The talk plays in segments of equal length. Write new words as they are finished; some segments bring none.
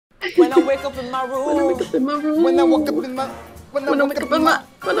When I wake up in my room. When I wake up in my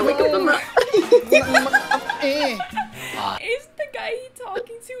Is the guy he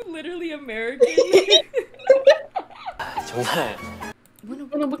talking to literally American? 정말. When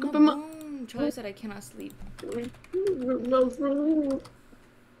I wake up in my room. Charlie said I cannot sleep.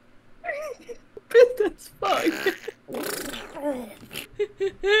 That's fuck.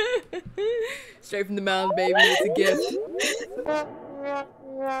 Straight from the mouth, baby. It's a gift.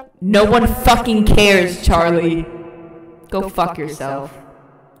 No one fucking cares, Charlie. Go fuck yourself.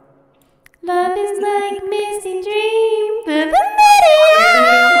 Love is like misty dream.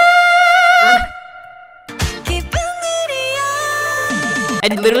 I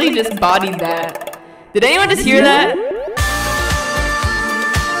literally just bodied that. Did anyone just hear that?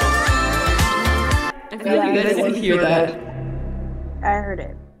 I feel like you guys didn't hear that. I heard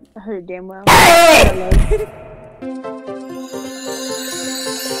it. I heard it damn well.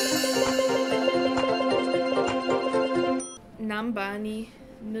 Nambani,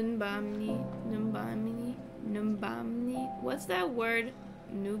 Nunbamni, Numbamni, Numbamni. What's that word?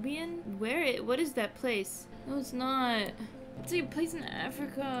 Nubian? What is that place? No, it's not. It's a place in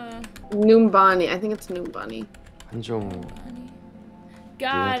Africa. Numbani. I think it's Numbani. 한종.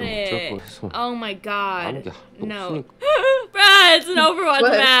 Got it. Oh my god. 야, No. Bruh, it's an Overwatch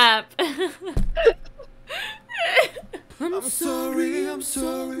map. I'm sorry, my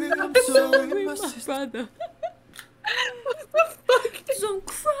brother. Don't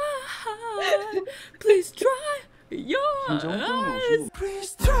cry. Please try your eyes.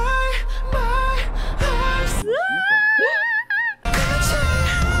 Please try my eyes.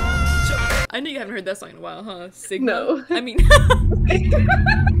 I know you haven't heard that song in a while, huh? Sigma? No. I mean...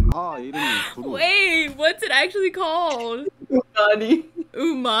 Wait, what's it actually called? Umani.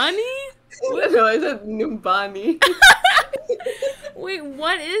 Umani? No, I said Numbani. Wait,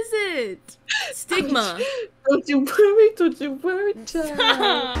 what is it? Stigma. Don't you worry, don't you worry,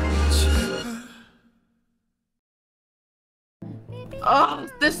 Stop. Oh,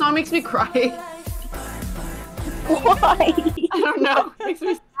 this song makes me cry. Why? I don't know. It makes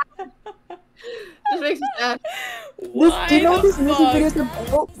me sad. Just makes me sad. Do you know what this music video is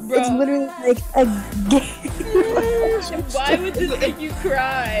about? It's literally like a gay. Why would this make you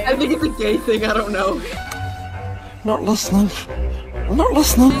cry? I think it's a gay thing, I don't know. Not listening. I'm not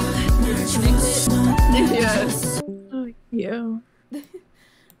listening. Yes. Yeah.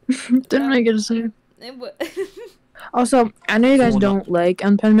 Didn't I get to say? And Also, I know you guys don't like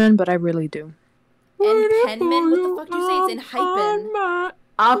Penman, but I really do. Penman? What the fuck do you say? It's in hypen.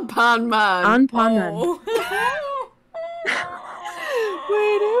 Anpanman. Anpanman. Oh.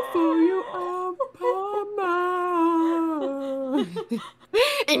 Waiting for you, Anpanman.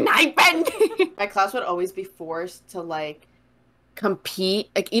 In hypen. My class would always be forced to like compete.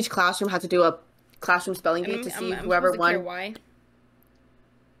 Like each classroom had to do a classroom spelling bee to see whoever won. Why?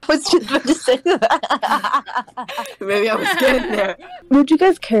 I was just about to say that. Maybe I was getting there. Would you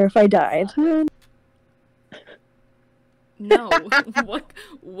guys care if I died? No.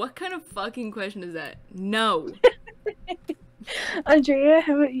 What kind of fucking question is that? No. Andrea,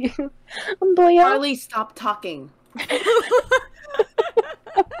 how about you? Andrea? Charlie, stop talking.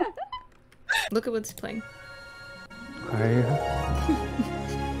 Look at what's playing.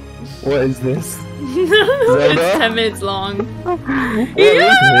 What is this? It's 10 minutes long.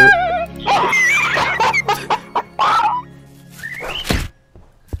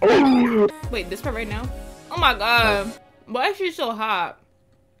 Wait, this part right now? Oh my god. Why is she so hot?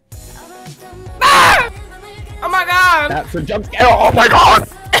 Ah! Oh my god! That's a jump scare. Oh my god!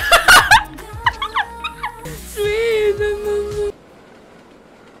 Sweet.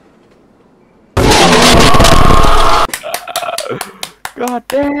 God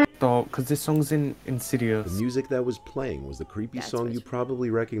damn. Though, because this song's in Insidious. The music that was playing was the creepy song you probably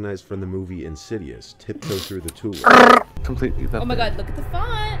recognize from the movie Insidious, Tiptoe Through the Tulips. Completely. Oh my god, look at the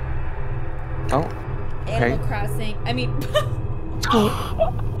font. Oh. Animal Crossing. I mean.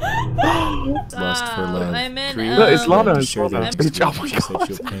 Lust for love. I'm in. No, it's Lana. It's Share Lana. that Bitch, oh she my said god.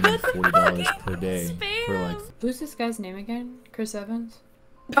 she'll pay me $40 per day for like. Who's this guy's name again? Chris Evans?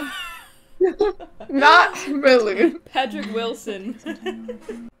 Not really. Patrick Wilson.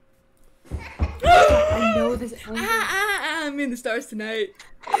 I know this. I'm in the stars tonight.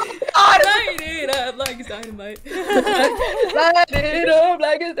 Light it up like it's dynamite. Light it up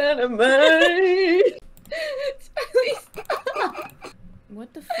like it's dynamite.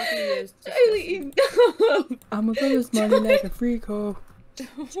 What the fuck are you guys Charlie, I'ma go this money like a freak hoe.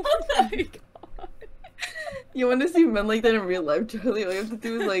 Oh my god. You want to see men like that in real life, Charlie? All you have to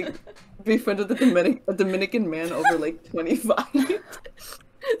do is like be friends with a Dominican man over like 25.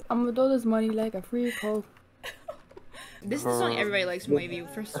 I'ma throw this money like a free hoe. This is the song everybody likes from Wavy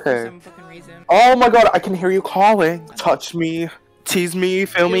for some fucking reason. Oh my god, I can hear you calling. Touch me, tease me,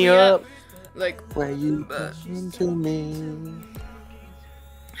 fill me up. Like, where you push into me.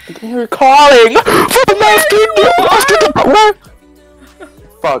 I can hear you calling.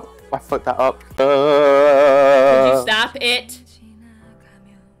 Fuck, I fucked that up. Could you stop it?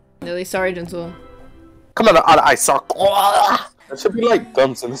 Really sorry, Gentle. Come on, I suck. There should be like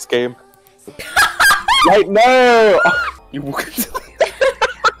guns in this game. Like, no! You walk into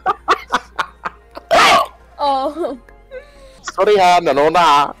Oh. Sorry, no,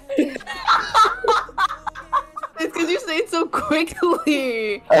 nah. It's because you say it so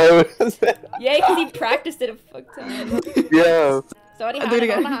quickly. Oh, yeah, because he practiced it a fuck time. yeah. Sorry, I'll do it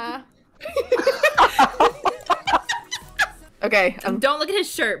again. Okay. Don't look at his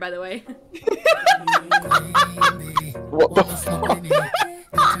shirt, by the way. What the fuck?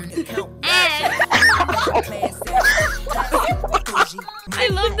 I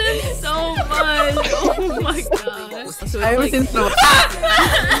love this so much. Oh my god. So I haven't seen so.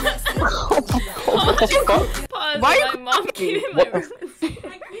 Pause. Why? My mom came in my room. I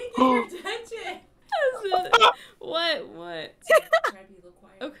couldn't get your attention. What?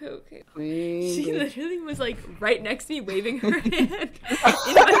 Okay. She literally was like right next to me, waving her hand in my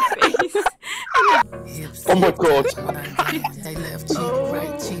face. Oh my god. Oh my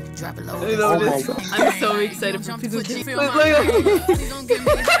god. I'm so excited for people to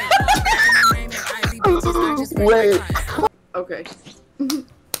Wait. Okay.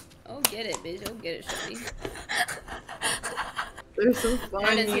 Oh, get it, bitch. Oh, get it, shawty. They're so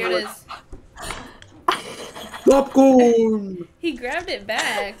funny. Here it is. Popcorn. He grabbed it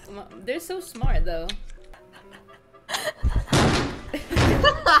back. They're so smart, though.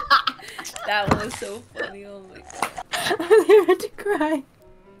 That one was so funny. Oh my god. I'm about to cry.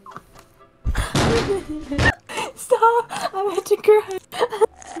 Stop! I'm about to cry.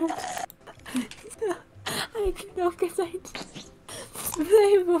 I can't because I just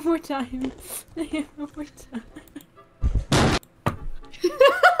play it one more time. Play it one more time.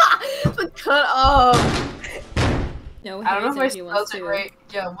 But cut off. No, I don't know if I spelled it right.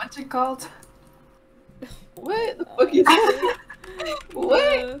 Yeah, what's it called? What the fuck is that?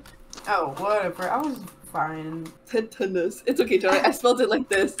 What? Oh, whatever. I was fine. Tutnus. It's okay, Joey. I spelled it like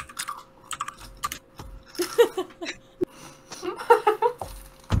this.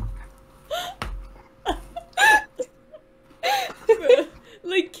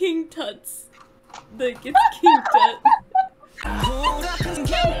 Like King Tuts. Like it's King Tut.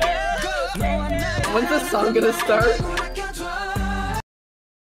 When's the song gonna start?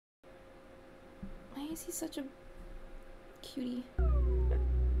 Why is he such a cutie?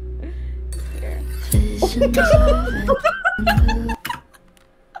 Here.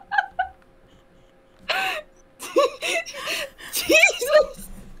 Jesus!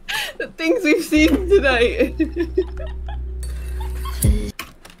 The things we've seen tonight.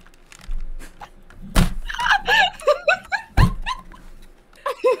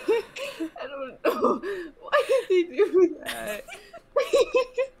 I don't know. Why did they do that?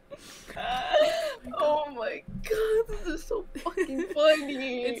 Oh my god, this is so fucking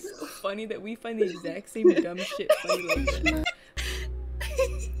funny. It's so funny that we find the exact same dumb shit funny like that.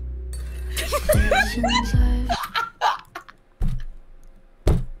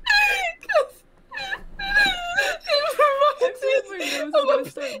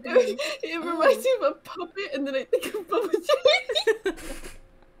 It reminds me of a puppet, and then I think of Papa J.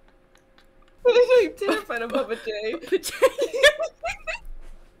 I'm terrified of Papa J.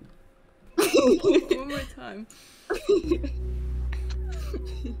 One more time.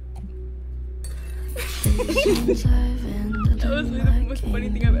 That was like the most funny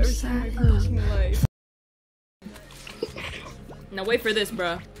thing I've ever seen in my fucking life. Now wait for this,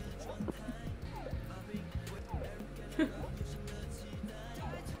 bruh.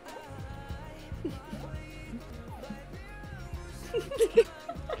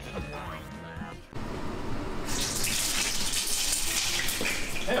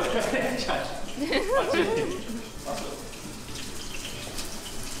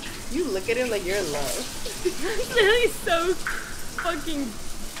 You look at him like you're in love. It's literally so fucking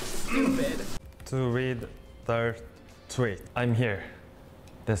stupid. To read their tweet. I'm here.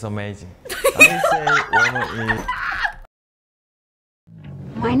 That's amazing. I say one more.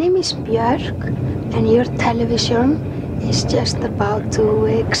 My name is Björk, and your television is just about 2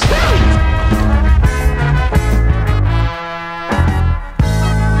 weeks.